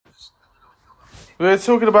We're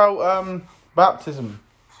talking about baptism.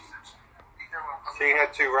 She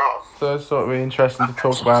had two wrongs. So it's sort of really interesting to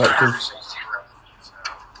talk about it because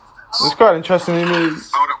it's quite interesting. Hold it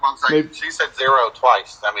 1 second. She said 0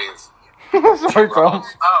 twice. That means. Sorry, Tom.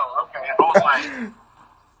 Oh, okay. I was like,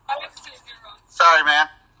 sorry, man.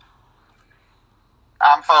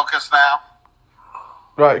 I'm focused now.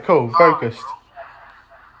 Right, cool. Focused.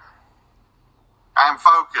 I'm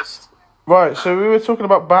focused. Right, so we were talking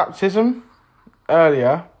about baptism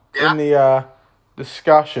earlier in the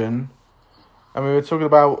discussion, and we were talking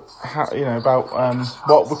about how,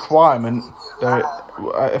 what requirement there,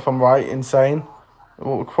 if I'm right in saying,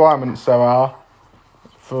 what requirements there are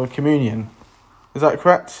for communion. Is that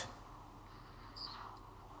correct?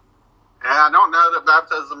 Yeah, I don't know that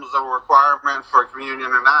baptism is a requirement for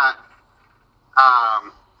communion or not.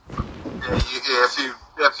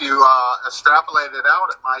 If you extrapolate it out,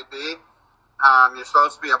 it might be. You're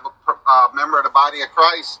supposed to be a member of the body of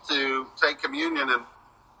Christ to take communion,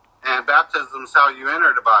 and baptism is how you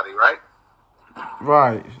enter the body, right?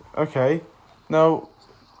 Right. Okay. Now,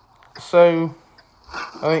 so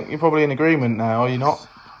I think you're probably in agreement now, are you not?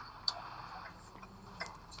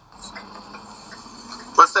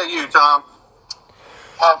 What say you, Tom?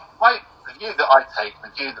 The view that I take,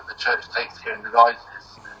 the view that the church takes here in the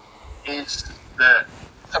Rises, is that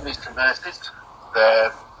somebody's converted,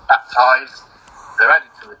 they're baptised, they're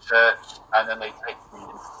added to the church, and then they take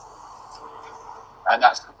communion. And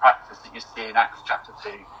that's the practice that you see in Acts chapter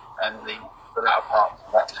 2 and the latter part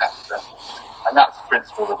of that chapter. And that's the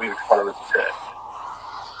principle that we would follow as a church.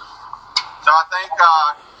 So I think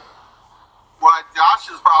what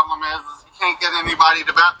Josh's problem is he can't get anybody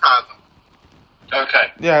to baptize him.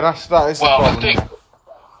 Okay. Yeah, that is the problem.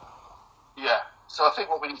 So I think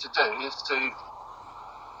what we need to do is to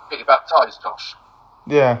get you baptised, Josh.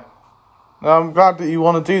 Yeah. I'm glad that you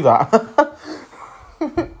want to do that.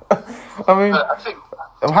 I mean,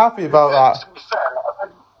 I'm happy about that. To be fair,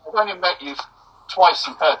 I've only met you twice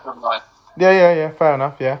in person, haven't I? Yeah, fair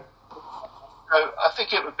enough, yeah. So I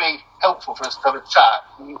think it would be helpful for us to have a chat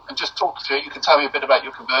and just talk through it. You can tell me a bit about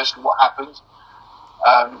your conversion, what happened.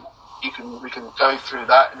 We can go through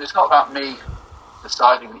that. And it's not about me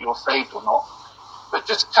deciding that you're saved or not, but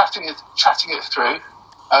just chatting it through,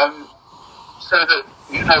 so that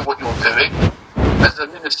you know what you're doing. As a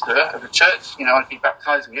minister of the church, I'd be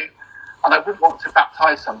baptising you, and I wouldn't want to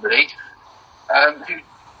baptise somebody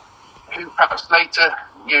who perhaps later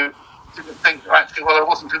you didn't think, actually, well, I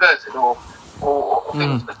wasn't converted, or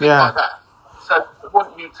things like that. So I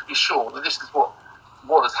want you to be sure that this is what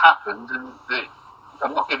has happened, and that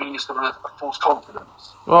I'm not giving you sort of a false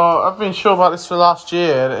confidence. Well, I've been sure about this for last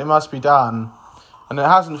year, that it must be done, and it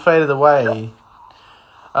hasn't faded away.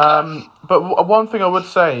 But one thing I would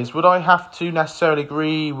say is, would I have to necessarily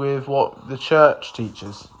agree with what the church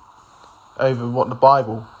teaches over what the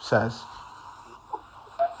Bible says?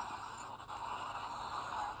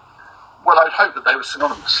 Well, I'd hope that they were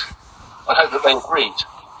synonymous. I'd hope that they agreed.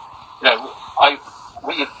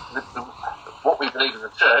 What we believe as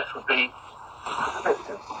a church would be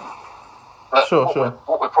scriptures. But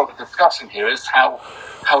what we're probably discussing here is how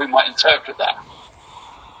we might interpret that.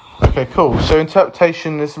 Okay, cool. So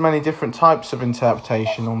interpretation, there's many different types of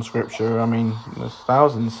interpretation on Scripture. I mean, there's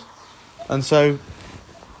thousands. And so,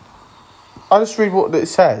 I'll just read what it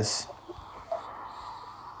says.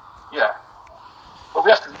 Yeah. Well,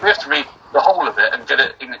 we have to read the whole of it and get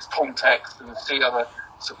it in its context and see other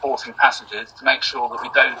supporting passages to make sure that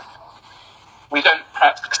we don't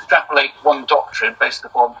perhaps extrapolate one doctrine based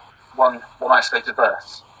upon one isolated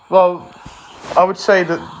verse. Well, I would say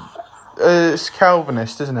that it's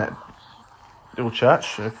Calvinist, isn't it? Your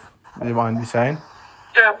church, if you mind me saying.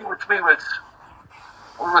 Yeah, we wouldn't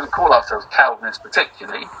call ourselves Calvinists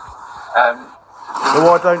particularly. But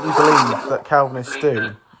why don't you believe that Calvinists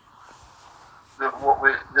do?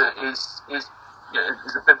 That is a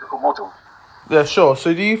biblical model. Yeah, sure.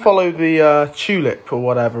 So do you follow the tulip or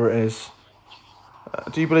whatever it is?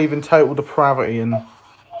 Do you believe in total depravity and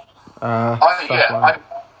I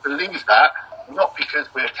believe that, not because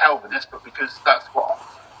we're Calvinists, but because that's what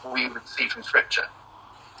we would see from Scripture.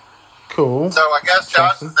 Cool. So I guess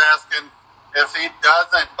Josh is asking, if he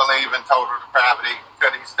doesn't believe in total depravity,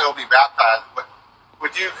 could he still be baptized? But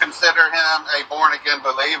would you consider him a born-again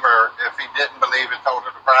believer if he didn't believe in total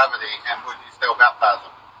depravity, and would you still baptize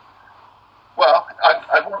him? Well,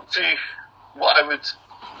 what I would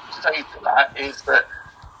say to that is that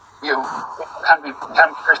we can be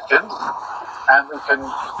Christians, and we can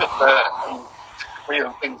agree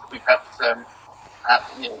on things that we perhaps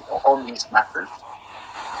on these matters.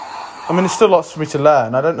 I mean, there's still lots for me to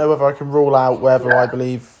learn. I don't know whether I can rule out whether I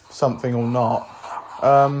believe something or not.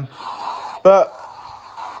 But,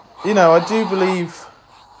 you know, I do believe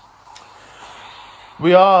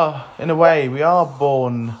we are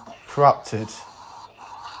born corrupted.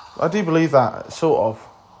 I do believe that, sort of.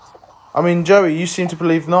 I mean, Joey, you seem to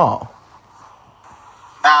believe not.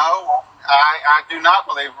 No, I do not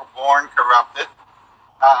believe we're born corrupted.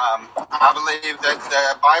 I believe that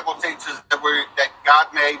the Bible teaches that God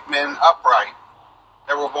made men upright,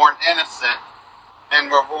 that we're born innocent,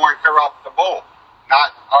 and we're born corruptible,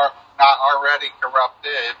 not already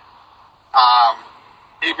corrupted.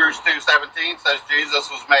 Hebrews 2:17 says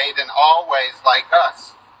Jesus was made in all ways like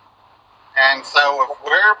us. And so if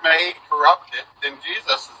we're made corrupted, then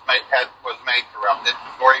Jesus was made corrupted,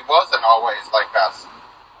 for he wasn't always like us.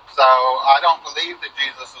 So I don't believe that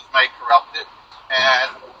Jesus was made corrupted,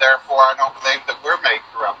 and therefore I don't believe that we're made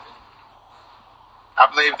corrupted. I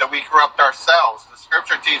believe that we corrupt ourselves. The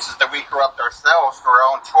scripture teaches that we corrupt ourselves for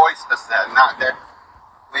our own choice to sin, not that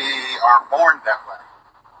we are born that way.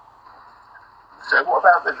 So what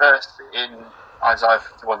about the verse in Psalm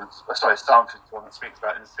 51 that speaks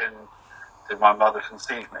about in sin did my mother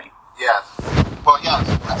conceive me? Yes. Well, yes.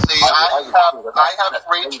 See, I have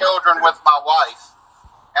 3 children with my wife,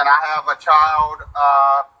 and I have a child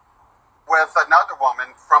with another woman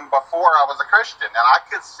from before I was a Christian, and I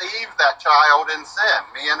conceived that child in sin,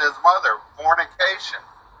 me and his mother, fornication.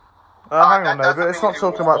 Hang on, no, but it's not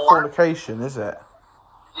talking about fornication, is it?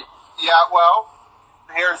 Yeah, well,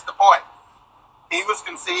 here's the point. He was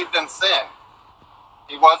conceived in sin.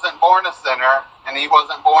 He wasn't born a sinner, and he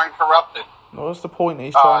wasn't born corrupted. What's the point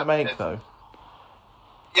he's trying to make, though?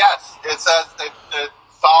 Yes, it says that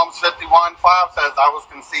Psalms 51:5 says, I was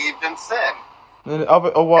conceived in sin. And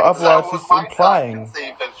otherwise he's implying.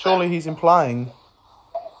 Surely he's implying.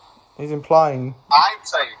 He's implying.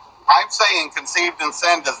 I'm saying conceived in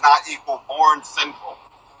sin does not equal born sinful.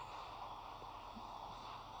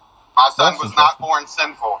 My son was not born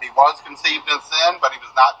sinful. He was conceived in sin, but he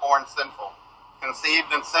was not born sinful.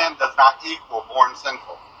 Conceived in sin does not equal born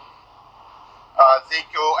sinful.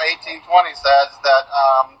 Ezekiel 18:20 says that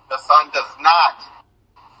the son does not.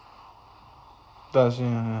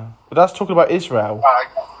 Yeah. But that's talking about Israel,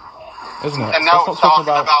 isn't it? And no, it's talking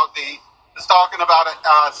about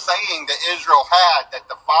a saying that Israel had, that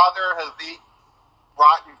the father has eaten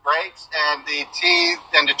rotten grapes and the teeth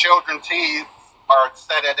and the children's teeth are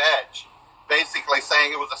set at edge. Basically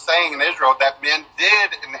saying it was a saying in Israel that men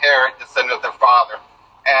did inherit the sin of their father.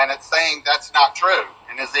 And it's saying that's not true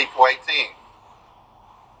in Ezekiel 18.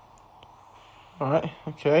 Alright,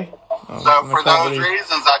 okay. So for those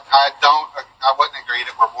reasons, I wouldn't agree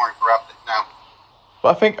that we're born corrupted, no. But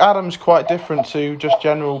I think Adam's quite different to just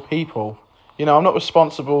general people. You know, I'm not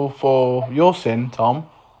responsible for your sin, Tom,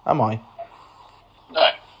 am I? No.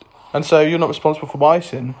 And so you're not responsible for my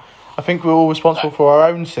sin. I think we're all responsible for our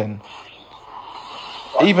own sin.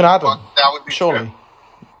 Even Adam, well, that would be surely. True.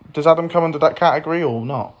 Does Adam come under that category or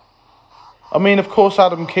not? I mean, of course,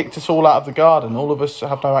 Adam kicked us all out of the garden. All of us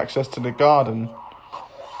have no access to the garden.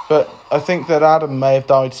 But I think that Adam may have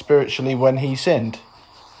died spiritually when he sinned.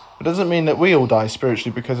 It doesn't mean that we all die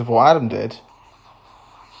spiritually because of what Adam did.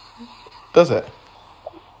 Does it?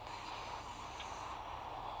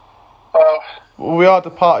 Well, we are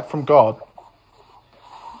departed from God.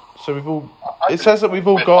 So we've all... It says that we've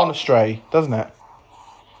all gone astray, doesn't it?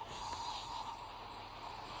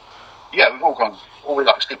 Yeah, we've all gone... All we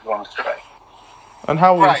like sleep gone astray. And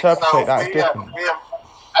how we interpret that is different.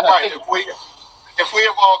 If we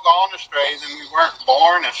have all gone astray, then we weren't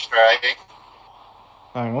born astray.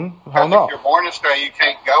 Hang on, how not? If you're born astray, you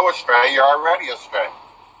can't go astray. You're already astray.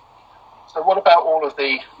 So what about all of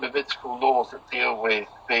the Levitical laws that deal with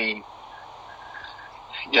the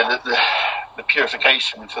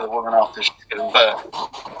purification for the woman after she's given birth?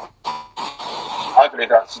 I believe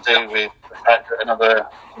that's to do with the fact that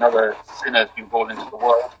another sinner has been born into the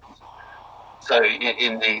world. So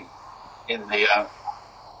in the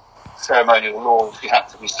ceremonial laws, you had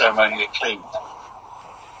to be ceremonially cleaned.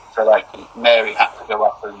 So like Mary had to go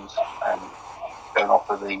up and go and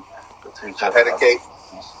offer the two dedicate.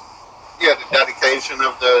 Yeah, the dedication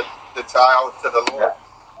of the child to the Lord.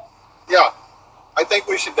 Yeah, I think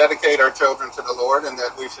we should dedicate our children to the Lord, and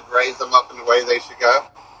that we should raise them up in the way they should go.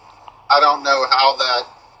 I don't know how that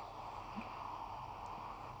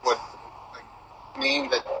would mean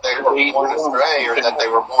that they were born astray or that they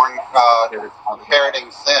were born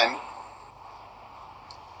inheriting sin.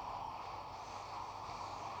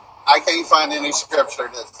 I can't find any scripture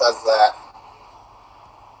that says that.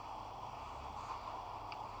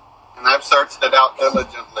 And I've searched it out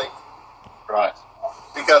diligently. Right.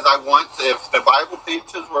 Because if the Bible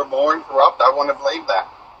teaches we're born corrupt, I want to believe that.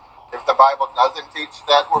 If the Bible doesn't teach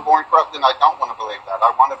that we're born corrupt, then I don't want to believe that.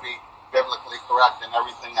 I want to be biblically correct in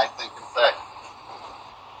everything I think and say.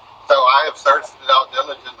 So I have searched it out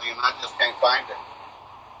diligently, and I just can't find it.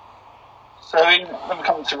 So when we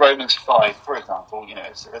come to Romans 5, for example,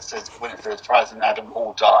 it says, when it says, "For as in Adam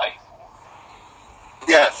all die."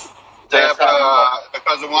 Yes.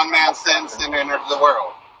 Because of one man's sin entered the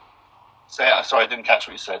world. Sorry, I didn't catch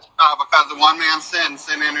what you said. Because of one man's sin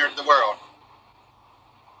entered the world.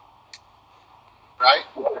 Right?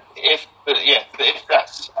 But if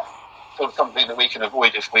that's sort of something that we can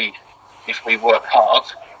avoid if we work hard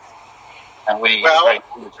and we are very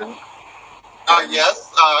diligent.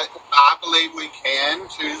 Yes, I believe we can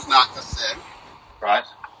choose not to sin. Right.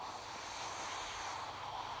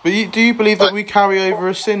 But do you believe that we carry over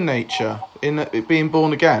a sin nature in it being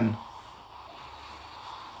born again?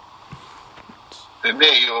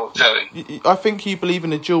 Me or Joey? I think you believe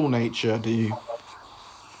in a dual nature, do you?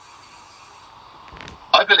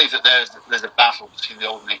 I believe that there's a battle between the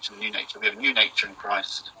old nature and the new nature. We have a new nature in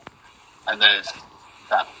Christ, and there's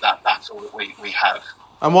that battle that we have.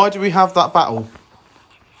 And why do we have that battle?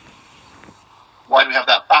 Why do we have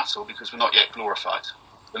that battle? Because we're not yet glorified.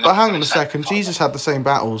 But hang on a second, Jesus had the same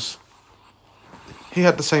battles. He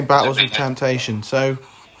had the same battles with temptation, so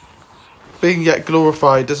being yet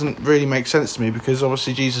glorified doesn't really make sense to me, because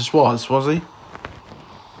obviously Jesus was he?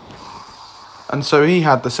 And so he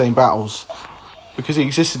had the same battles, because he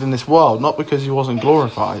existed in this world, not because he wasn't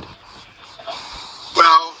glorified.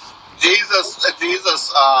 Well, Jesus,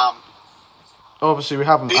 obviously we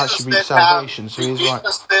haven't actually reached salvation, so he's right.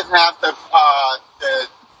 Jesus didn't have the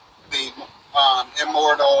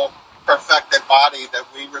immortal, perfected body that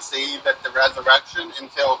we received at the resurrection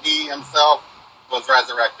until he himself was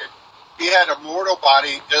resurrected. He had a mortal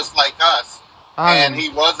body just like us, and he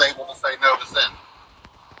was able to say no to sin.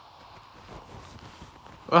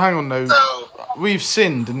 Well, hang on, no. So, we've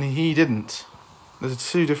sinned and he didn't. There's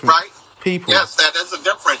two different people. Yes, that is a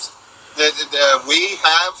difference. We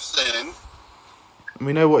have sinned.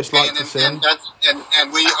 We know what it's like to sin.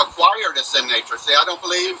 And we acquired a sin nature. See, I don't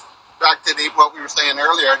believe, back to what we were saying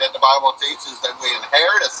earlier, that the Bible teaches that we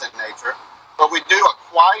inherit a sin nature. But we do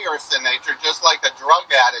acquire a sin nature, just like a drug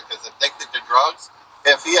addict is addicted to drugs.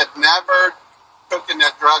 If he had never taken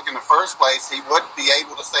that drug in the first place, he would be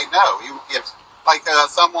able to say no.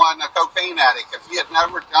 A cocaine addict, if he had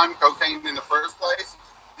never done cocaine in the first place,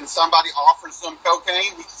 and somebody offers some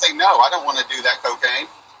cocaine, he could say, no, I don't want to do that cocaine.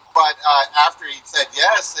 But after he said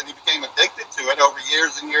yes, and he became addicted to it over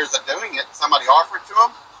years and years of doing it, somebody offered to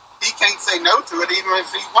him, he can't say no to it even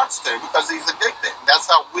if he wants to, because he's addicted. That's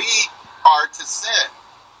how we are to sin.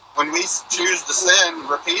 When we choose to sin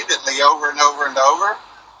repeatedly over and over and over,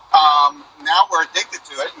 now we're addicted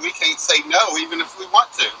to it, and we can't say no even if we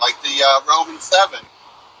want to, like the Romans 7.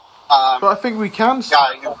 But I think we can.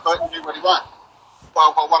 Guy who couldn't do what he wants.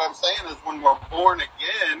 Well, but what I'm saying is when we're born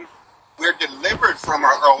again, we're delivered from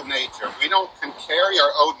our old nature. We can carry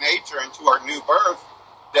our old nature into our new birth.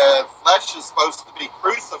 The flesh is supposed to be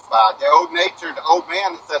crucified. The old nature, the old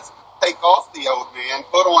man, it says, take off the old man,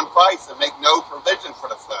 put on Christ, and make no provision for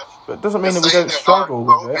the flesh. But it doesn't mean that we don't struggle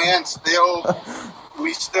with it.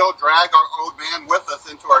 We still drag our old man with us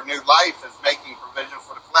into our new life as making provision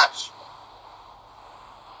for the flesh.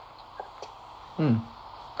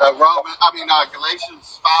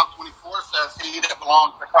 Galatians 5:24 says, he that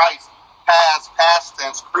belongs to Christ has, past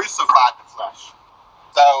tense, crucified the flesh.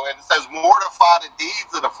 So it says, mortify the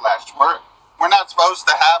deeds of the flesh. We're not supposed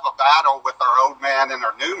to have a battle with our old man and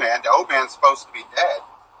our new man. The old man's supposed to be dead.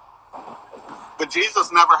 But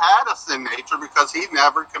Jesus never had a sin nature because he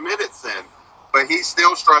never committed sin. But he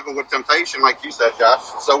still struggled with temptation, like you said, Josh.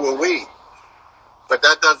 So will we. But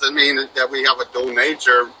that doesn't mean that we have a dual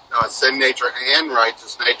nature, sin nature and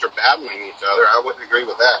righteous nature battling each other. I wouldn't agree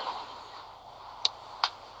with that.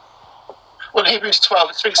 Well, in Hebrews 12,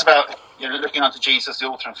 it speaks about looking unto Jesus, the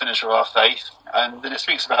author and finisher of our faith, and then it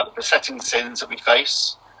speaks about the besetting sins that we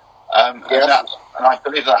face. And I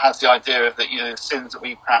believe that has the idea of that sins that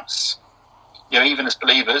we perhaps, even as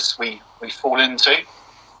believers, we fall into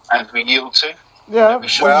and we yield to. Yeah,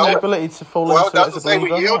 the ability to fall into it doesn't say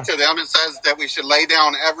we yield to them. It says that we should lay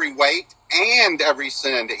down every weight and every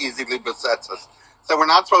sin that easily besets us. So we're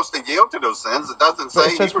not supposed to yield to those sins. It doesn't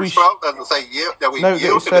say, Hebrews 12 doesn't say that we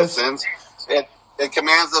yield to those sins. It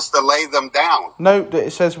commands us to lay them down. Note that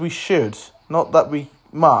it says we should, not that we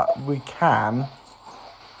might, we can.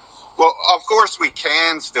 Well, of course we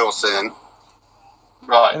can still sin.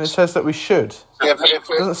 Right. And it says that we should. It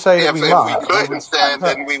doesn't say that we might. If we couldn't sin,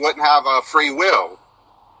 then we wouldn't have a free will.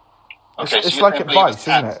 Okay, it's like advice,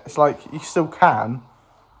 isn't it? It's like you still can.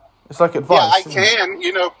 It's like advice. Yeah, I can.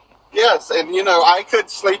 Yes, and I could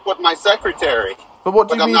sleep with my secretary. But what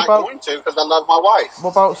do you I'm mean not about... going to because I love my wife.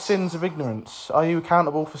 What about sins of ignorance? Are you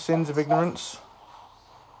accountable for sins of ignorance?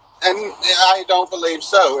 And I don't believe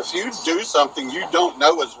so. If you do something you don't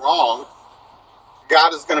know is wrong,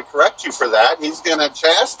 God is going to correct you for that. He's going to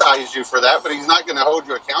chastise you for that, but he's not going to hold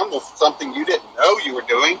you accountable for something you didn't know you were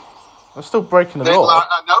doing. I'm still breaking the law.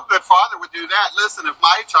 No good father would do that. Listen, if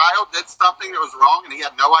my child did something that was wrong and he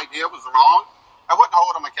had no idea it was wrong, I wouldn't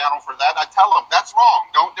hold him accountable for that. I'd tell him, that's wrong.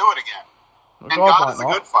 Don't do it again. Well, and God is a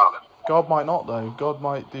good father. God might not, though. God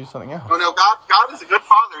might do something else. No, God is a good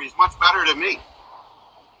father. He's much better than me.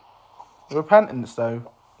 Repentance,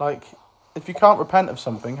 though. Like, if you can't repent of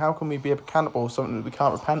something, how can we be accountable for something that we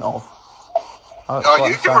can't repent of? You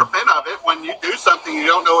can repent of it when you do something you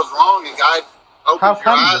don't know is wrong, and God opens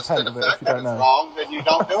your eyes to the fact that it's wrong, then you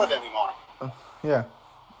don't do it anymore. Yeah.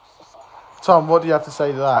 Tom, what do you have to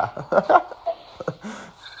say to that?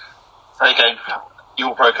 Okay, you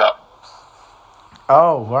all broke up.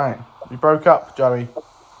 Oh, right. You broke up, Joey.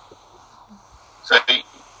 So,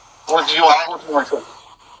 what do you want to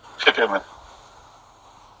chip in with?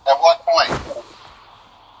 At what point?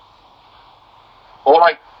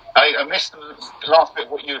 I missed the last bit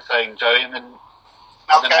of what you were saying, Joey, and then...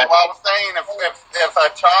 Okay, well, I was saying if a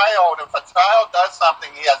child does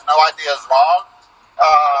something he has no idea is wrong,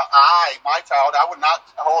 my child, I would not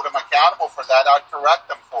hold him accountable for that. I'd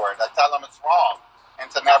correct him for it. I'd tell him it's wrong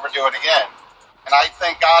and to never do it again. And I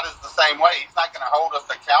think God is the same way. He's not going to hold us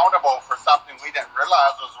accountable for something we didn't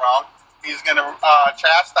realize was wrong. He's going to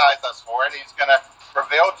chastise us for it. He's going to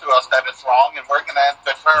reveal to us that it's wrong, and we're going to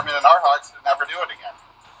determine in our hearts to never do it again.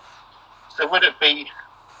 So would it be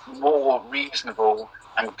more reasonable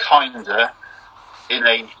and kinder in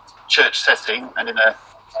a church setting and in a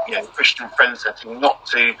Christian friend setting not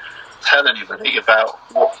to tell anybody about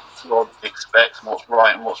what God expects and what's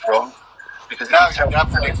right and what's wrong? Because you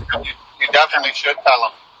definitely should tell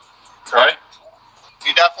them. Sorry?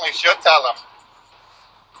 You definitely should tell them.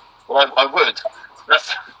 Well, I would.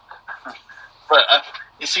 But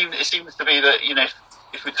it seems to be that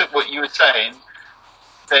if we took what you were saying,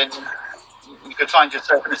 then you could find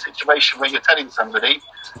yourself in a situation where you're telling somebody,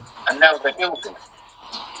 and now they're guilty.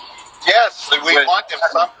 Yes, we want if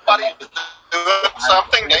somebody is doing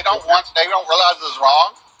something they don't realize is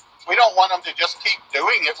wrong. We don't want them to just keep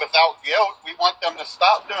doing it without guilt. We want them to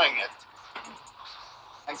stop doing it.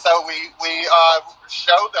 And so we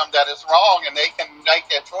show them that it's wrong, and they can make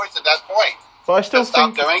their choice at that point. But I still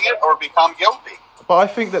stop doing it or become guilty. But I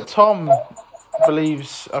think that Tom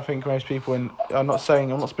believes, I think most people, I'm not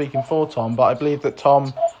speaking for Tom, but I believe that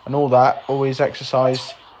Tom and all that always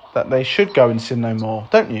exercise that they should go and sin no more,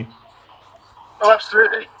 don't you? Oh,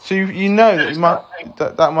 absolutely. So you know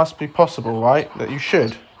that that must be possible, right? That you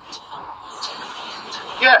should.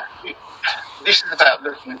 Yeah. This is about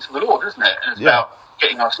looking into the Lord, isn't it? And it's about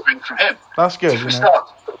getting our strength from Him. That's good. If we start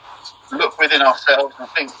to look within ourselves and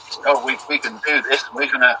think, we can do this, and we're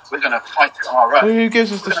gonna fight it on our own. Who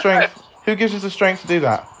gives us the strength? Who gives us the strength to do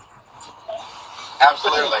that?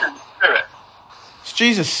 Absolutely. Spirit. It's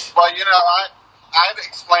Jesus. Well, I'd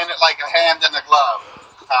explain it like a hand in a glove.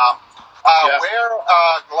 Wear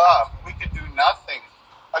a glove. We can do nothing.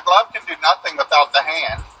 A glove can do nothing without the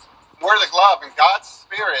hand. We're the glove, and God's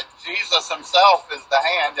Spirit, Jesus Himself, is the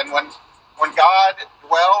hand. And when God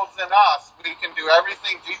dwells in us, we can do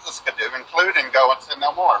everything Jesus could do, including go and sin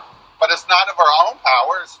no more. But it's not of our own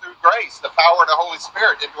power; it's through grace, the power of the Holy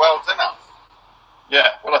Spirit that dwells in us.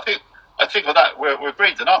 Yeah. Well, I think with that we're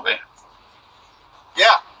agreed, aren't we?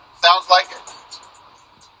 Yeah. Sounds like it.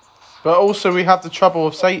 But also we have the trouble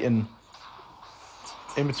of Satan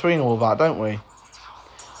in between all that, don't we?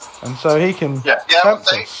 And so he can tempt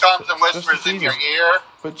Satan us. Comes and whispers in your ear.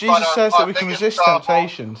 But Jesus says that we can resist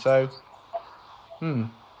temptation, so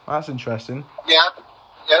that's interesting. Yeah.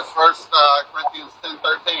 Yes, 1 Corinthians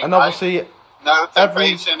 10:13. And obviously, no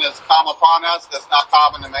temptation has come upon us that's not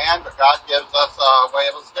common to man, but God gives us a way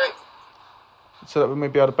of escape. So that we may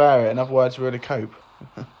be able to bear it. In other words, really cope.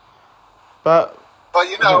 But I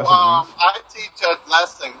teach a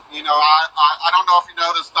lesson. I don't know if you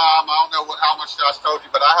noticed, Tom. I don't know how much Josh told you,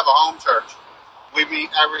 but I have a home church. We meet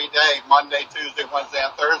every day, Monday, Tuesday, Wednesday,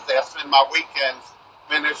 and Thursday. I spend my weekends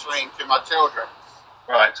ministering to my children.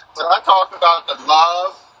 Right. So I talk about the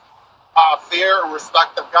love, fear, and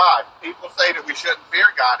respect of God. People say that we shouldn't fear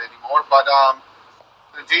God anymore, but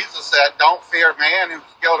Jesus said, don't fear man who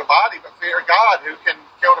can kill the body, but fear God who can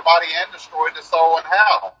kill the body and destroy the soul in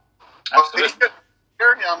hell. But we should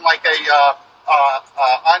fear Him like a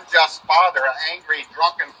unjust father, an angry,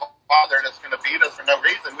 drunken father that's going to beat us for no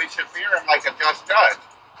reason. We should fear Him like a just judge.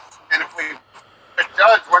 And if we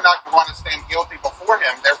judge, we're not going to want to stand guilty before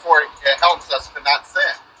him. Therefore, it helps us to not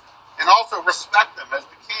sin. And also respect him as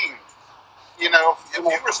the king. You know, if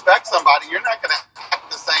you respect somebody, you're not going to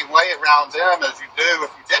act the same way around them as you do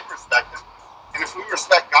if you did respect them. And if we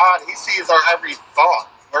respect God, he sees our every thought.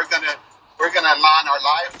 We're gonna align our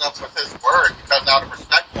lives up with his word because out of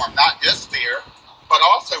respect for him, not just fear, but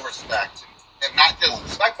also respect. And not just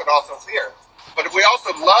respect, but also fear. But if we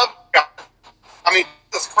also love God, I mean,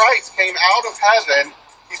 Jesus Christ came out of heaven.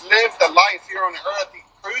 He lived a life here on the earth.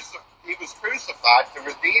 He was crucified to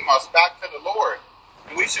redeem us back to the Lord.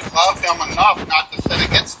 And we should love him enough not to sin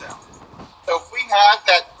against him. So if we have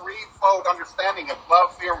that threefold understanding of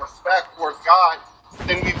love, fear, and respect towards God,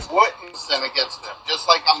 then we wouldn't sin against him. Just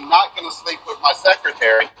like I'm not going to sleep with my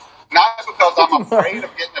secretary, not because I'm afraid of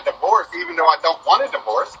getting a divorce, even though I don't want a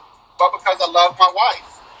divorce, but because I love my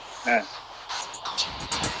wife.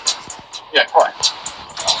 Yeah, quite.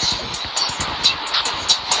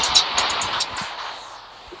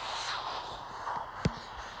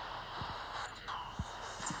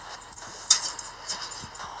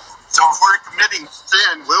 So if we're committing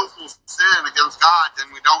sin, willful sin against God, then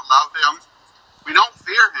we don't love him, we don't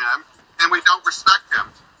fear him, and we don't respect him.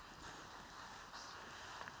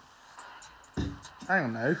 Hang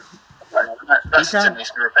on now. That's sin we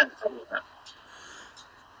should repent from, isn't it?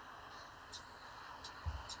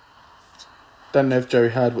 Don't know if Joey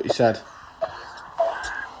heard what he said. If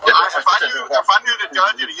I knew the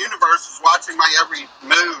judge of the universe is watching my every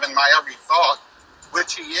move and my every thought,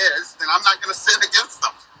 which he is, then I'm not going to sin against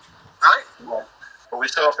them. Right? Yeah. But we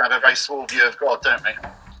still often have a very small view of God, don't we?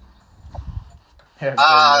 Yeah,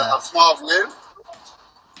 a small view?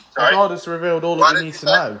 Sorry? God has revealed all that we need to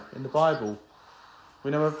know in the Bible. We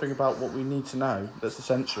know everything about what we need to know. That's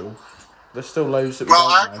essential. There's still loads that we don't know.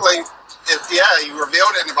 Well, actually, he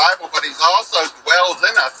revealed it in the Bible, but he's also dwells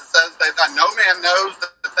in us. It says that no man knows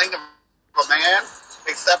the thing of a man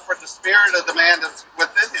except for the spirit of the man that's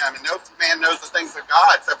within him. And no man knows the things of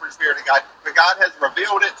God except for the spirit of God. But God has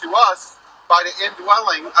revealed it to us by the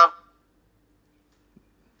indwelling of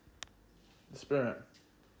the Spirit.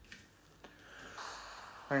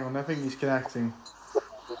 Hang on, I think he's connecting.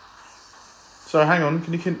 So hang on,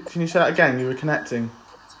 can you say that again? You were connecting.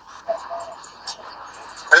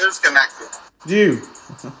 Who's connected? You.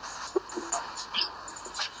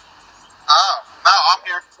 Oh, no, I'm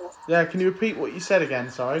here. Yeah, can you repeat what you said again?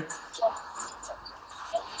 Sorry.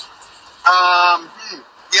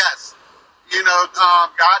 Yes. You know,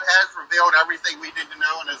 God has revealed everything we need to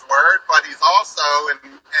know in his word, but he's also,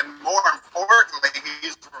 and more importantly,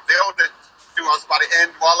 he's revealed it to us by the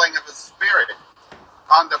indwelling of his spirit.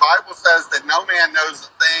 The Bible says that no man knows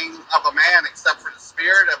the thing of a man except for the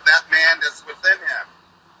spirit of that man that's within him.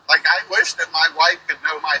 Like, I wish that my wife could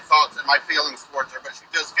know my thoughts and my feelings towards her, but she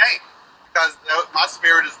just can't. Because my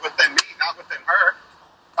spirit is within me, not within her.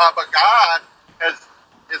 But God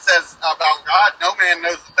it says about God, no man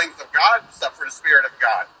knows the things of God except for the Spirit of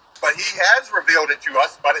God. But he has revealed it to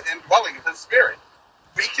us by the indwelling of his Spirit.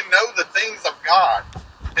 We can know the things of God,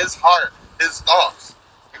 his heart, his thoughts,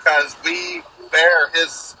 because we bear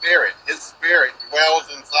his Spirit. His Spirit dwells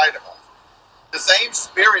inside of us. The same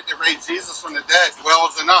Spirit that raised Jesus from the dead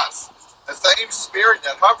dwells in us. The same Spirit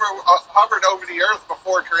that hovered over the earth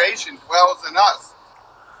before creation dwells in us.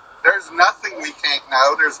 There's nothing we can't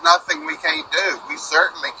know. There's nothing we can't do. We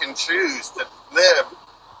certainly can choose to live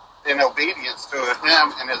in obedience to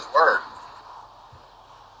him and his word.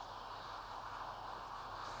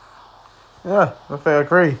 Yeah, I think I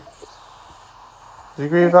agree. Do you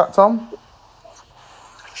agree with that, Tom?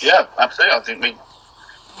 Yeah, absolutely. I think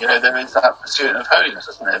there is that pursuit of holiness,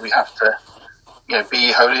 isn't there? We have to,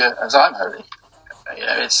 be holy as I'm holy.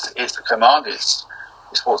 It's the command.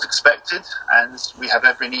 It's what's expected, and we have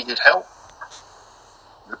every needed help.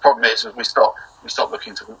 The problem is that we stop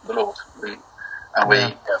looking to the Lord, we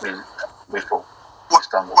fall.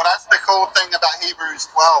 Well, that's the cool thing about Hebrews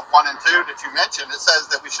 12:1 and 2 that you mentioned. It says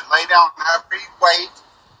that we should lay down every weight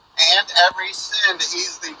and every sin that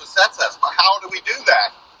easily besets us. But how do we do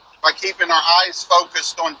that? By keeping our eyes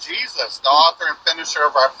focused on Jesus, the author and finisher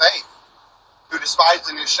of our faith, who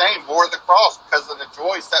despising his shame bore the cross because of the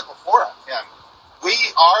joy set before him. We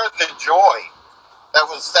are the joy that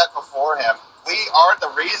was set before him. We are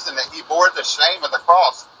the reason that he bore the shame of the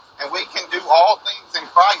cross. And we can do all things in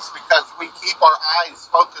Christ because we keep our eyes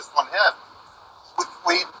focused on him.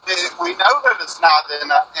 We know that it's not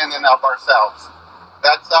in and of ourselves.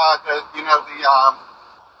 That's,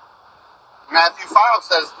 Matthew 5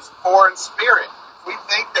 says, poor in spirit. If we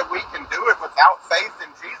think that we can do it without faith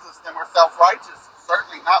in Jesus, then we're self-righteous.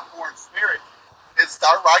 Certainly not poor in spirit. It's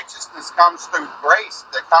our righteousness comes through grace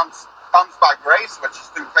that comes comes by grace, which is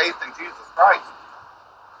through faith in Jesus Christ.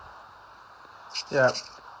 Yeah.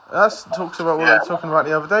 That talks about what we were talking about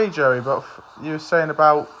the other day, Joey, but you were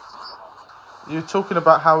talking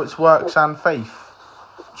about how it's works and faith.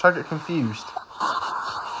 Which I get confused.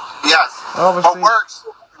 Yes. Obviously, but works,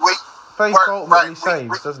 faith ultimately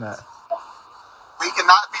saves, doesn't it? We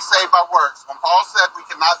cannot be saved by works. When Paul said we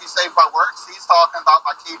cannot be saved by works, he's talking about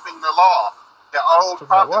by keeping the law, the old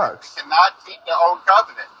covenant. We cannot keep the old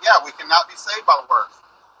covenant. Yeah, we cannot be saved by works.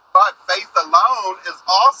 But faith alone is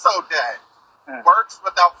also dead. Works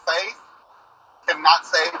without faith cannot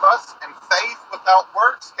save us, and faith without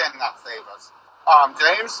works cannot save us.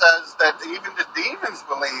 James says that even the demons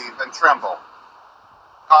believe and tremble.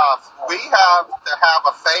 We have to have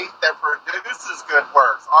a faith that produces good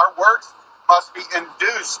works. Our works must be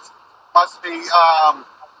induced, must be,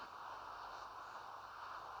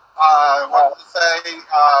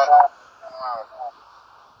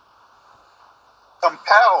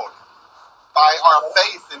 compelled by our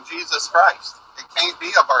faith in Jesus Christ. It can't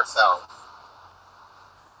be of ourselves.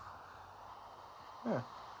 Yeah.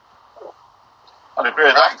 I'd agree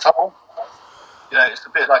with that, Tom. You know, it's a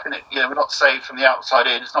bit like, we're not saved from the outside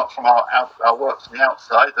in. It's not from our works from the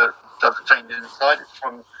outside that does a change inside. It's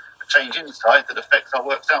from a change inside that affects our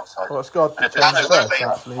works outside. Well, it's God that changes us,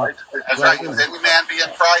 actually. That's right. If any man be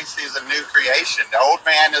in Christ, he's a new creation. The old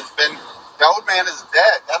man is dead.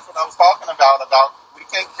 That's what I was talking about we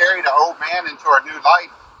can't carry the old man into our new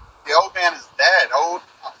life. The old man is dead. Old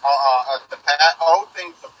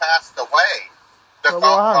things have passed away. Hang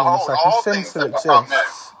on a second. Sin still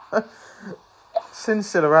exists. Sin's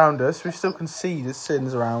still around us. We still can see the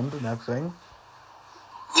sin's around and everything.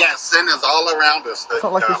 Yes, sin is all around us. It's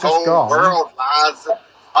not like it's just whole gone. world lies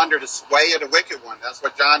under the sway of the wicked one. That's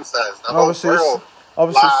what John says. Obviously, it's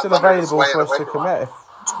still available for us to commit if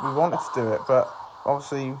we wanted to do it, but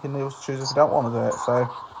obviously we can also choose if we don't want to do it. So,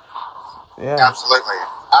 yeah. Absolutely.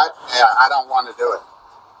 I don't want to do it.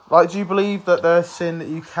 Like, do you believe that there's sin that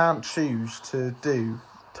you can't choose to do,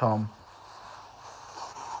 Tom?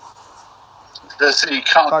 There's sin you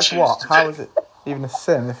can't choose what? to How do. is it even a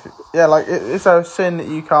sin? Is there a sin that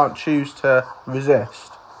you can't choose to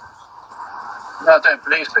resist? No, I don't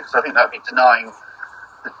believe so, because I think that would be denying...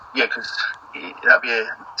 because that would be a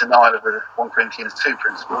denial of the 1 Corinthians 2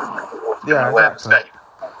 principle, isn't it? Yeah, exactly.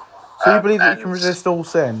 So you believe that you can resist all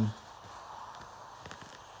sin?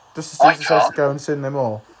 Just as Jesus says to go and sin no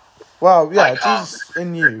more. Well, yeah, Jesus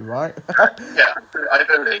in you, right? Yeah, I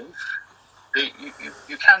believe that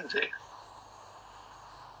you can do.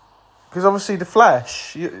 Because obviously the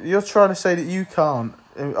flesh, you're trying to say that you can't,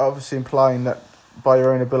 obviously implying that by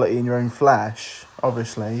your own ability in your own flesh,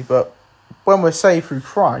 obviously, but when we're saved through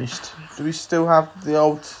Christ, do we still have the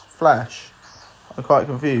old flesh? I'm quite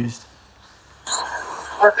confused.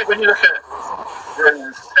 Well, I think when you look at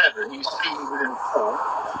Romans 7, you see within Paul,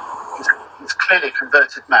 he's clearly a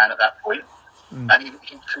converted man at that point, and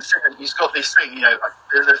he's got this thing, there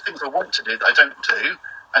are things I want to do that I don't do,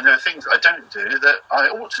 and there are things I don't do that I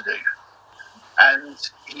ought to do. And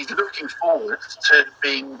he's looking forward to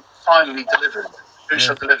being finally delivered. Who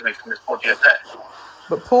shall deliver me from this body of death?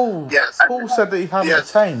 But Paul said that he hadn't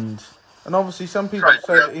attained. And obviously some people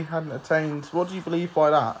say that he hadn't attained. What do you believe by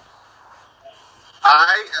that?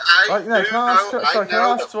 Can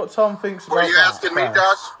I ask what Tom thinks about that? Were you asking me,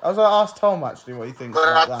 Josh? I was going to ask Tom, actually, what he thinks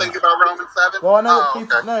about that. What I think about Romans 7? Well, I know what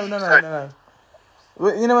people... Okay.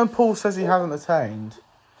 No. You know when Paul says he hasn't attained,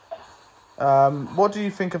 what do you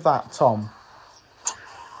think of that, Tom?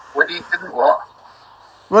 When he didn't what?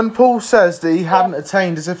 When Paul says that he hadn't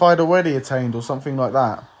attained as if I'd already attained or something like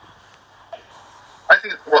that. I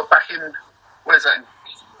think, back in... Where's that?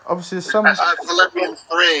 Obviously, there's some... Philippians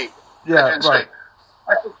 3. Yeah, right.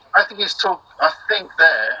 I think he's talking... I think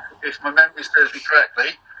there, if my memory serves me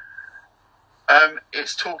correctly,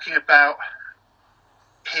 it's talking about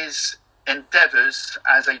his endeavours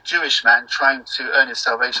as a Jewish man trying to earn his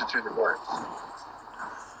salvation through the word.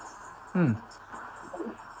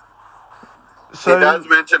 So it does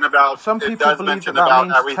mention about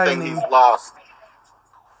everything he's lost.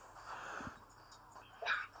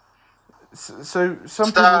 So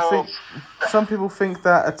some people think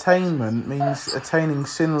that attainment means attaining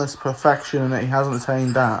sinless perfection and that he hasn't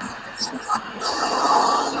attained that.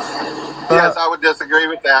 Yes, I would disagree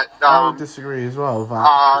with that. I would disagree as well with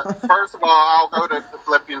that. First of all, I'll go to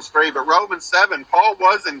Philippians 3, but Romans 7, Paul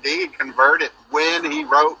was indeed converted when he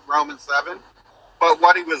wrote Romans 7, but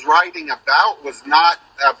what he was writing about was not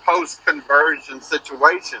a post-conversion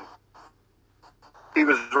situation. He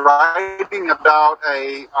was writing about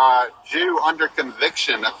a Jew under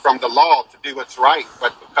conviction from the law to do what's right,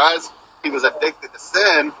 but because he was addicted to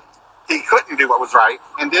sin, he couldn't do what was right.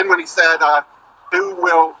 And then when he said, who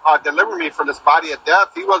will deliver me from this body of death,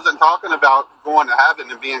 he wasn't talking about going to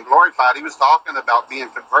heaven and being glorified. He was talking about being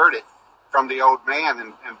converted from the old man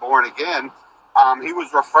and born again. He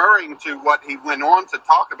was referring to what he went on to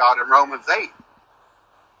talk about in Romans 8,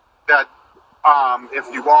 that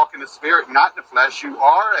if you walk in the Spirit, not in the flesh, you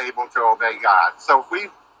are able to obey God. So if we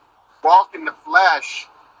walk in the flesh,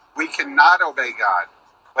 we cannot obey God.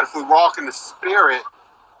 But if we walk in the Spirit,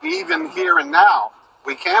 even here and now,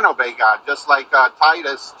 we can obey God. Just like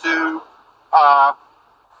Titus 2,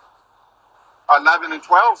 11 and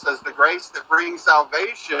 12 says, the grace that brings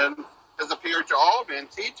salvation has appeared to all men,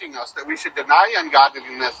 teaching us that we should deny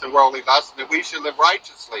ungodliness and worldly lust, and that we should live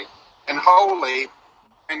righteously and holy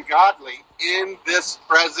and godly in this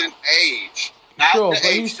present age. Not Sure, the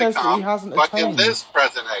but he age says to that he come, hasn't but in attained. this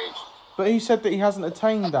present age. But he said that he hasn't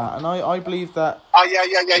attained that, and I believe that. Oh,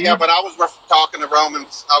 yeah. But I was talking to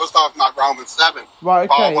Romans. I was talking about Romans 7. Right, okay.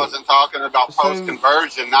 Paul wasn't talking about So-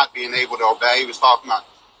 post-conversion not being able to obey. He was talking about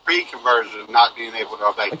pre-conversion not being able to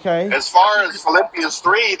obey. Okay. As far as Philippians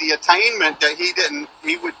 3, the attainment that he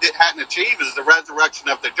hadn't achieved is the resurrection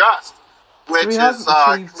of the just, which he is hasn't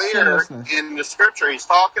achieved clear sinlessness. in the scripture. He's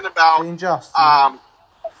talking about Being just.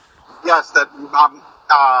 yes, that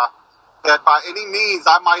by any means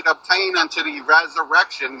I might obtain unto the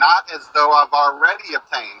resurrection, not as though I've already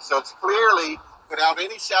obtained. So it's clearly, without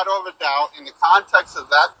any shadow of a doubt, in the context of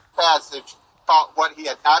that passage, taught what he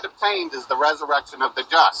had not obtained is the resurrection of the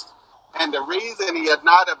just. And the reason he had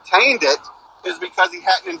not obtained it is because he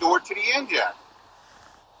hadn't endured to the end yet.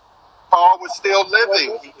 Paul was still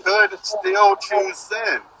living. He could still choose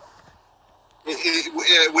sin.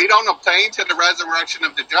 We don't obtain to the resurrection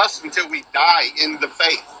of the just until we die in the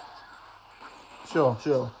faith. Sure.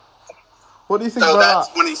 What do you think So about that's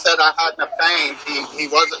that? when he said I hadn't obtained. He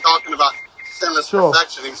wasn't talking about sinless Sure.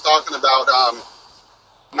 perfection. He was talking about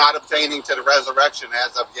not obtaining to the resurrection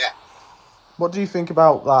as of yet. What do you think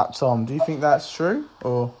about that, Tom? Do you think that's true,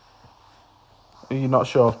 or are you not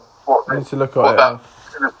sure? You need to look at What it. about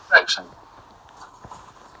perfection?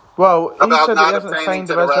 Well, he About said that not he hasn't obtaining attained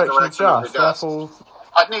to the the resurrection of resurrection of just, the just. therefore.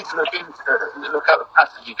 I'd need to look at the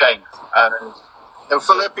passage again. In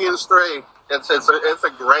Philippians 3, it's a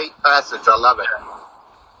great passage. I love it.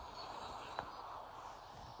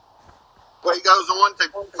 Well, he goes on to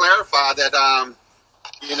clarify that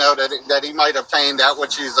that he might obtain that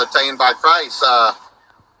which he's attained by Christ.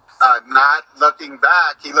 Not looking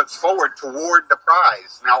back, he looks forward toward the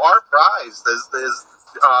prize. Now, our prize is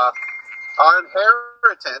our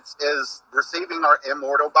inheritance is receiving our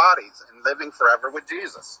immortal bodies and living forever with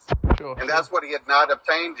Jesus. Sure. And that's what he had not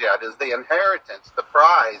obtained yet, is the inheritance, the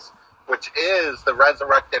prize, which is the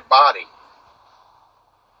resurrected body.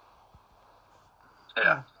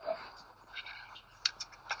 Yeah.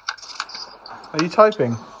 Are you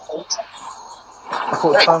typing? I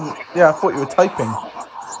thought you were typing.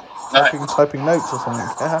 No. Typing notes or something.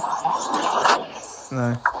 Yeah.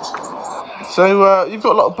 No. So you've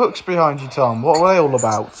got a lot of books behind you, Tom. What were they all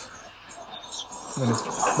about? There's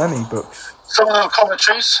many books. Some of them are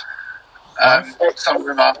commentaries. Some of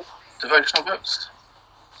them are devotional books.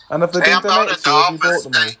 And have they Hey, been I'm about donated at to the you? Have you office.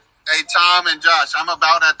 bought them all? Hey, Tom and Josh, I'm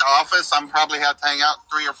about at the office. I'm probably have to hang out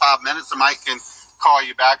 3 or 5 minutes. I might can call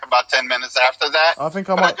you back about 10 minutes after that. I think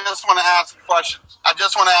I But might. I just want to ask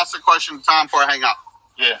a question. Tom, before I hang up.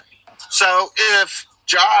 Yeah. So if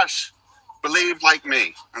Josh believed like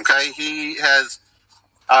me, okay, he has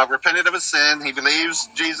repented of his sin. He believes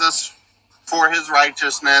Jesus for his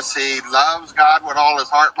righteousness. He loves God with all his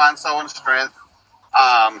heart, mind, soul, and strength.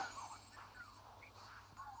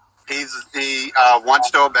 He wants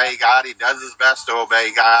to obey God. He does his best to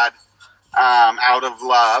obey God out of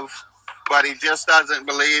love. But he just doesn't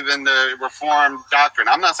believe in the Reformed doctrine.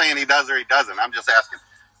 I'm not saying he does or he doesn't. I'm just asking.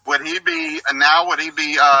 Would he be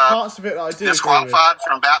Parts of it that I do agree with. disqualified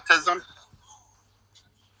from baptism?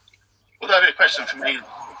 Well, that'd be a question for me to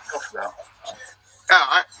talk about.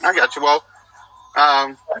 Yeah, I got you. Well,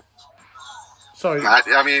 Sorry.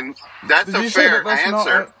 I mean, that's Did a you say fair that that's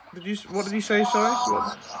answer. not? What did you say? Sorry.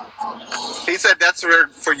 What? He said that's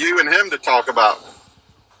for you and him to talk about.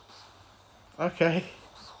 Okay.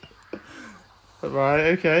 Right.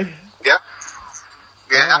 Okay. Yeah.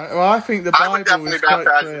 Yeah. Right. Well, I think the I would Bible definitely is quite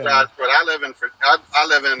baptize clear. you guys, but I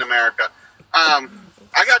live in America.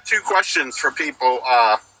 I got 2 questions for people.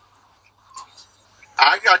 I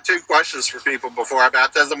got 2 questions for people before I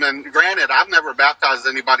baptize them. And granted, I've never baptized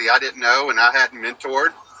anybody I didn't know and I hadn't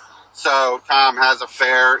mentored. So Tom has a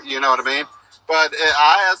fair, you know what I mean? But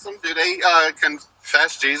I asked them, do they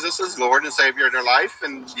confess Jesus as Lord and Savior of their life?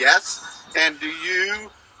 And yes. And do you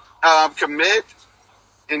commit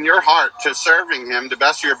in your heart to serving him the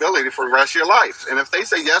best of your ability for the rest of your life. And if they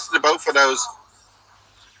say yes to both of those,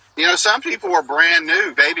 some people are brand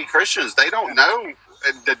new, baby Christians. They don't know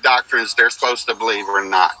the doctrines they're supposed to believe or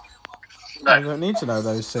not. No. They don't need to know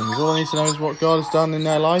those things. All they need to know is what God has done in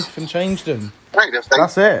their life and changed them. Right.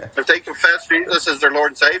 That's it. If they confess Jesus as their Lord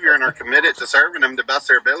and Savior and are committed to serving him the best of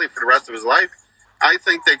their ability for the rest of his life, I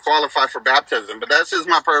think they qualify for baptism. But that's just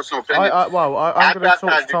my personal opinion. I'm going to talk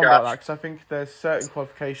to Tom about that because I think there's certain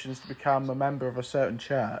qualifications to become a member of a certain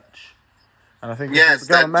church. And I think if you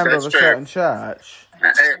become a member of a certain church,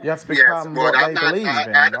 you have to become what they believe in,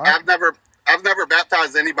 right? I've never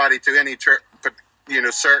baptized anybody to any church,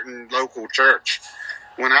 certain local church.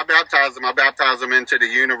 When I baptize them into the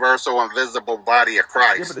universal and visible body of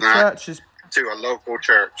Christ. Yeah, but the church is to a local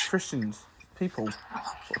church. Christians, people.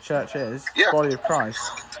 That's what church is. Yeah. The body of Christ.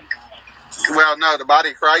 Well, no, the body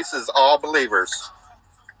of Christ is all believers.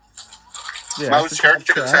 Yeah, most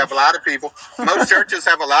churches have a lot of people. Most churches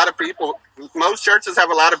have a lot of people. Most churches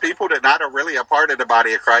have a lot of people that not are really a part of the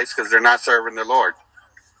body of Christ because they're not serving the Lord.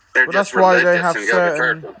 They're just that's why they have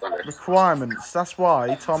certain requirements. That's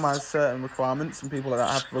why Tom has certain requirements, and people like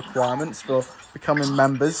that have requirements for becoming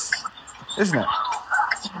members, isn't it?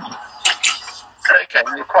 Okay,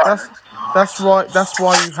 requirements. That's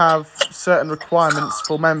why you have certain requirements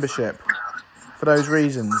for membership, for those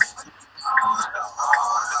reasons.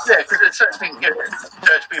 Yeah, because there's certain things,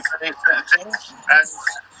 church people believe certain things,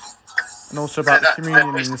 and also about the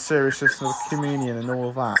communion and the seriousness of the communion and all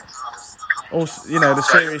of that. Also, the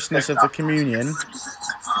seriousness of the communion,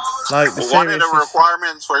 like the one of the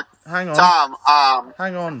requirements for Tom.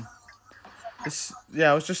 Hang on.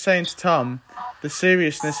 I was just saying to Tom, the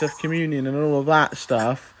seriousness of communion and all of that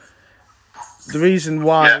stuff. The reason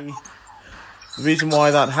why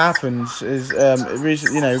that happens is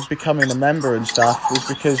becoming a member and stuff is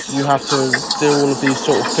because you have to do all of these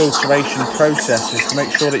sort of filtration processes to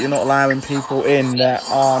make sure that you're not allowing people in that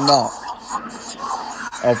are not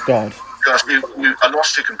of God. Gosh, I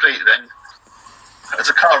lost you completely then. As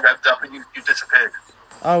a car revved up and you disappeared.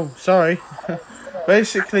 Oh, sorry.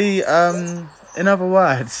 Basically, in other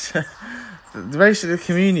words, basically the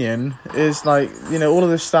communion is like, all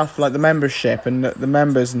of this stuff like the membership and the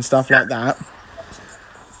members and stuff like that.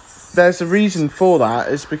 There's a reason for that.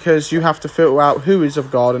 It's because you have to filter out who is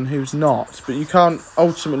of God and who's not. But you can't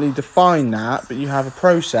ultimately define that, but you have a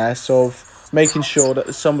process of making sure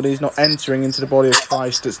that somebody's not entering into the body of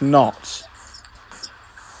Christ that's not.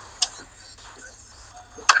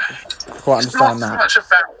 I quite understand that. It's not so much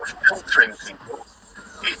about filtering people.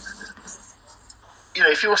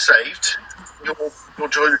 If you're saved, you'll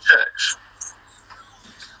join a church.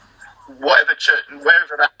 Whatever church,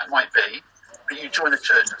 wherever that might be, but you join a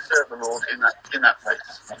church and serve the Lord in that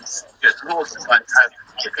place. Because the Lord's designed to have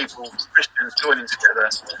people, Christians, joining together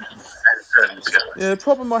and serving together. Yeah, the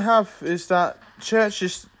problem I have is that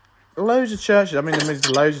loads of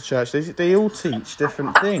churches, they all teach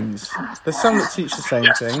different things. There's some that teach the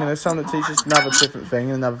same thing, and there's some that teach another different thing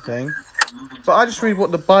and another thing. But I just read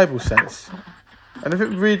what the Bible says. And if it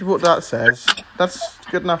read what that says, that's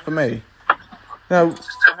good enough for me. Now,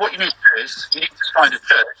 so what you need to do is, you need to find a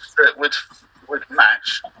church that would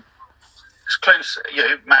match as close,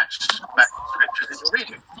 match scriptures that you're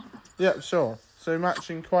reading. Yeah, sure. So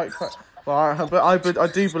matching quite well, but I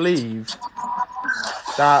do believe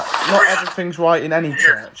that not everything's right in any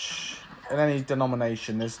church, in any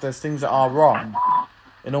denomination. There's things that are wrong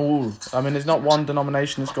in all. There's not one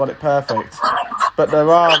denomination that's got it perfect, but there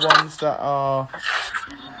are ones that are.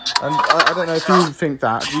 And I don't know if you think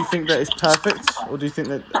that. Do you think that it's perfect, or do you think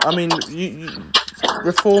that? You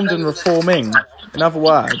reformed and reforming. In other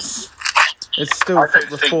words, it's still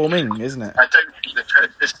reforming, isn't it? I don't think the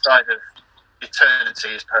church this side of eternity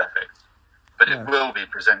is perfect, but it will be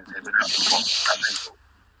presented without people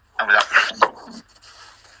and without.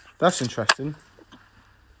 That's interesting.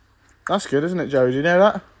 That's good, isn't it, Joe? Do you know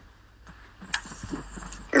that?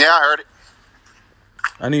 Yeah, I heard it.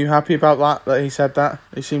 And are you happy about that he said that?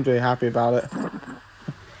 He seemed to be happy about it.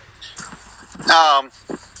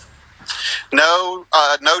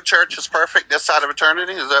 No church is perfect this side of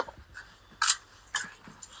eternity, is that?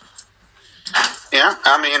 Yeah,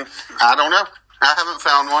 I don't know. I haven't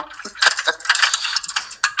found one.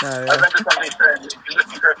 I remember somebody saying, if you're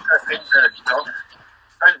looking for a perfect church,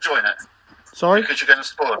 don't join it. Sorry? Because you're going to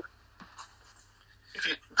spoil it. If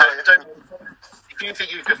you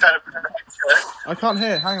think you could find a perfect church... I can't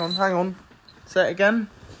hear. Hang on. Say it again.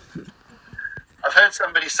 I've heard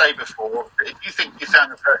somebody say before that if you think you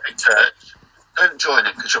found a perfect church, don't join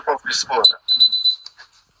it because you'll probably spoil it.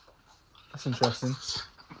 That's interesting.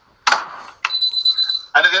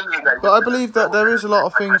 And at the end of the day... But I believe that there is a lot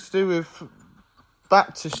of things to do with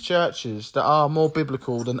Baptist churches that are more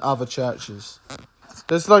biblical than other churches.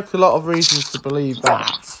 There's like a lot of reasons to believe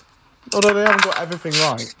that. Although they haven't got everything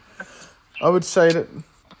right. I would say that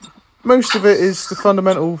most of it is the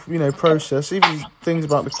fundamental, process. Even things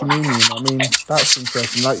about the communion. I mean, that's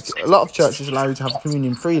interesting. Like, a lot of churches allow you to have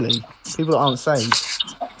communion freely. People that aren't saved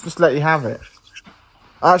just let you have it.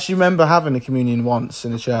 I actually remember having a communion once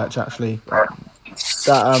in a church, actually. I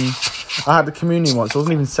had the communion once. I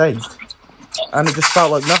wasn't even saved. And it just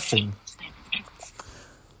felt like nothing.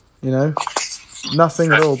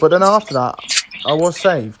 Nothing at all. But then after that, I was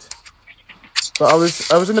saved. But I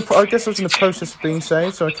guess I was in the process of being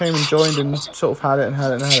saved, so I came and joined and sort of had it.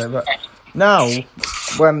 But now,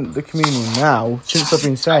 when the communion since I've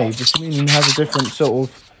been saved, the communion has a different sort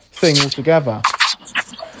of thing altogether.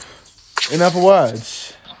 In other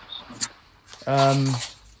words, the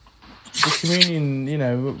communion,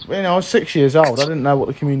 I was 6 years old. I didn't know what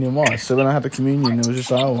the communion was. So when I had the communion, it was just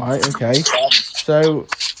like, all right, okay. So,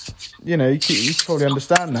 you can probably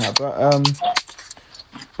understand that.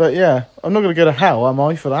 But yeah, I'm not going to go to hell, am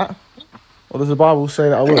I, for that? Or does the Bible say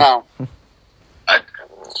that I will? No.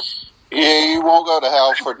 You won't go to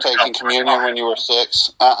hell for taking communion when you were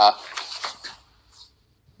 6.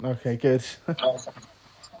 Okay, good.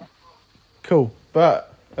 Cool.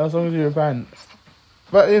 But as long as you repent.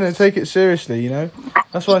 But, take it seriously,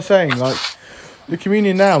 That's what I'm saying. Like, the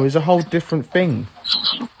communion now is a whole different thing.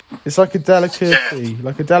 It's like a delicacy,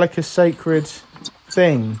 like a delicate, sacred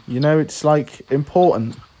thing. It's like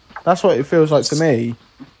important. That's what it feels like to me.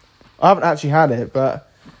 I haven't actually had it,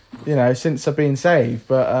 but since I've been saved,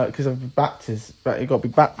 but because I've been baptized, but you got to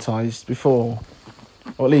be baptized before,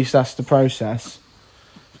 or at least that's the process.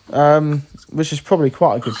 Which is probably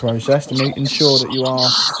quite a good process to making sure that you are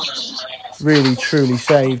really truly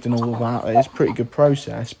saved and all of that. It's a pretty good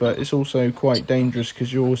process, but it's also quite dangerous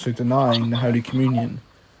because you're also denying the Holy Communion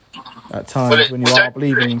at times when you are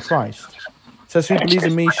believing in Christ. It says, who believes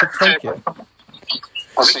in me should take it.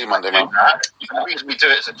 I'll see you Monday, man. The reason we do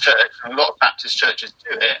it as a church, and a lot of Baptist churches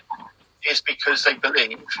do it, is because they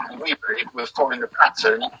believe, and we believe, we're following the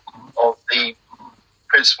pattern of the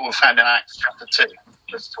principle found in Acts chapter 2.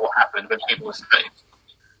 As to what happened when people were saved.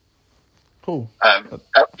 Cool.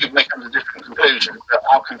 People may come to different conclusions, but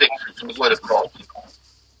our conviction from the Word of God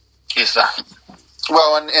is that.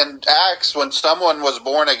 Well, in Acts, when someone was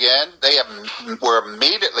born again, they were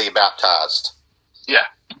immediately baptized. Yeah.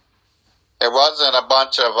 It wasn't a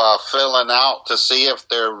bunch of filling out to see if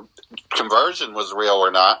their conversion was real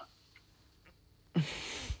or not.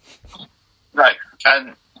 Right,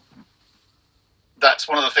 and that's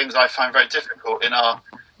one of the things I find very difficult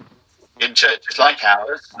in churches like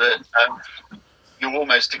ours, that you're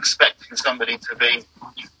almost expecting somebody to be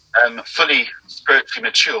fully spiritually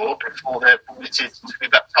mature before they're permitted to be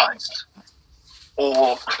baptized.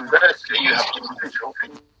 Or conversely, you have individuals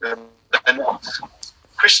that are not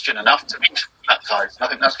Christian enough to be baptized. I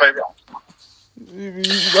think that's very wrong.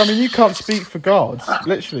 I mean, you can't speak for God,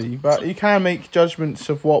 literally, but you can make judgments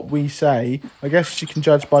of what we say. I guess you can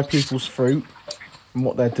judge by people's fruit and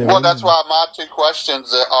what they're doing. Well, that's why my 2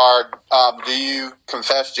 questions are, do you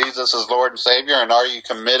confess Jesus as Lord and Savior, and are you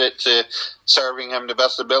committed to serving Him the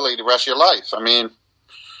best ability the rest of your life? I mean,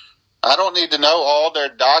 I don't need to know all their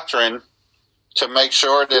doctrine to make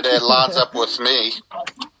sure that it lines up with me.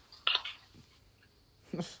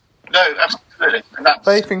 No, absolutely. And that's,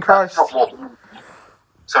 faith in Christ.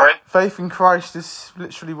 Sorry? Faith in Christ is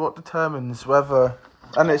literally what determines whether...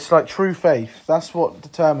 And it's like true faith. That's what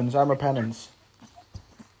determines our repentance.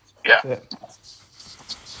 Yeah.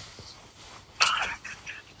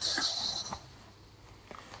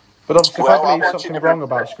 But obviously, if I believe something wrong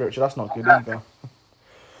about Scripture, that's not good either.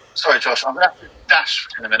 Sorry, Josh, I'm going to have to dash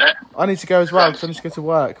in a minute. I need to go as well because I need to go to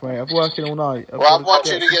work, mate. I'm working all night. I want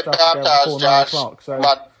you to get baptized, Josh.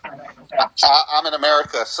 But I'm in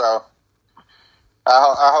America, so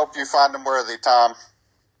I hope you find them worthy, Tom.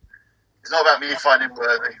 It's not about me finding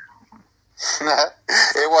worthy.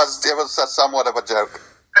 It was somewhat of a joke.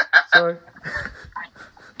 Sorry.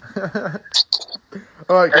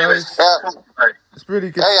 All right, guys. It's really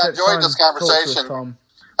good. Hey, I enjoyed this conversation. Tom.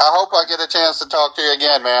 I hope I get a chance to talk to you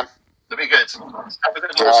again, man. It'll be good. Have a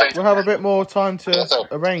good conversation. We'll have a bit more time to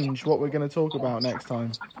arrange what we're going to talk about next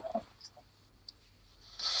time.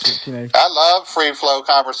 I love free flow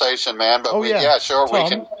conversation, man. But we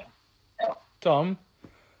can. Tom,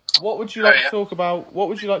 what would you like to talk about? What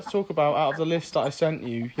would you like to talk about out of the list that I sent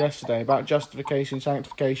you yesterday about justification,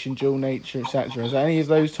 sanctification, dual nature, etc.? Is there any of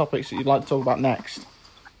those topics that you'd like to talk about next?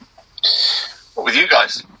 What, with you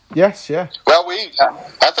guys? Yes, yeah. Well, we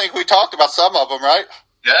I think we talked about some of them, right?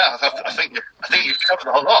 Yeah, I think you've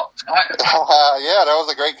covered a lot tonight. Yeah, that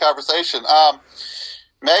was a great conversation.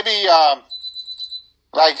 Maybe,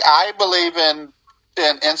 like, I believe in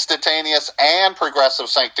instantaneous and progressive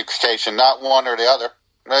sanctification, not one or the other.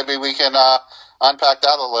 Maybe we can unpack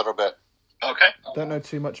that a little bit. Okay. Don't know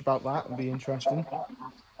too much about that. It'd be interesting. All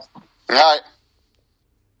right.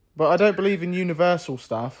 But I don't believe in universal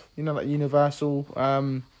stuff. You know, that universal,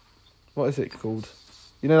 what is it called?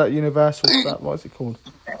 You know that universal stuff, what is it called?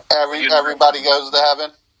 Everybody goes to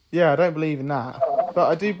heaven? Yeah, I don't believe in that. But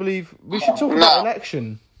I do believe we should talk about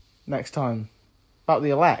election next time. About the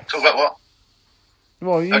elect. Talk about what?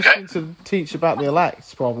 Well, you seem to teach about the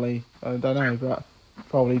elects, probably. I don't know, but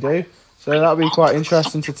probably do. So that would be quite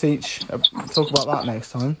interesting to talk about that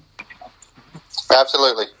next time.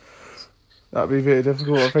 Absolutely. That would be very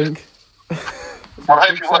difficult, I think. Well, I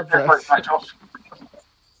hope you work there, Josh.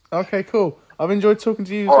 Okay, cool. I've enjoyed talking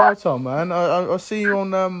to you as well, Tom, man. I'll see you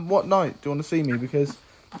on, what night do you want to see me? Because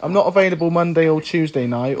I'm not available Monday or Tuesday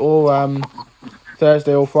night, or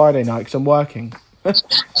Thursday or Friday night, because I'm working. He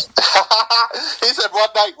said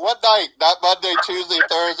what night? Not Monday, Tuesday,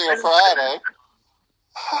 Thursday, or Friday.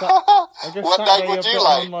 I guess what Saturday night would you got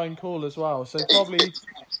like? an online call as well, so probably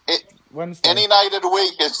Wednesday. Any night of the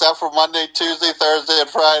week except for Monday, Tuesday, Thursday, and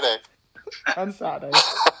Friday. And Saturday.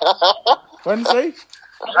 Wednesday?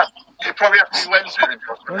 It'd probably have to be Wednesday then,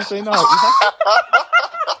 Josh. Wednesday night.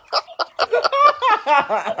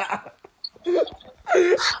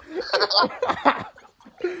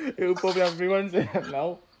 It'll probably have to be Wednesday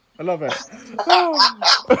now. I love it.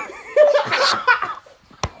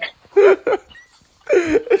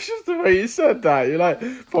 It's just the way you said that. You're like,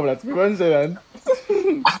 probably have to be Wednesday then.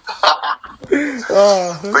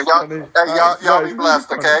 But y'all be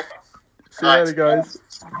blessed, okay? See you later, guys.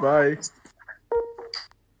 Bye.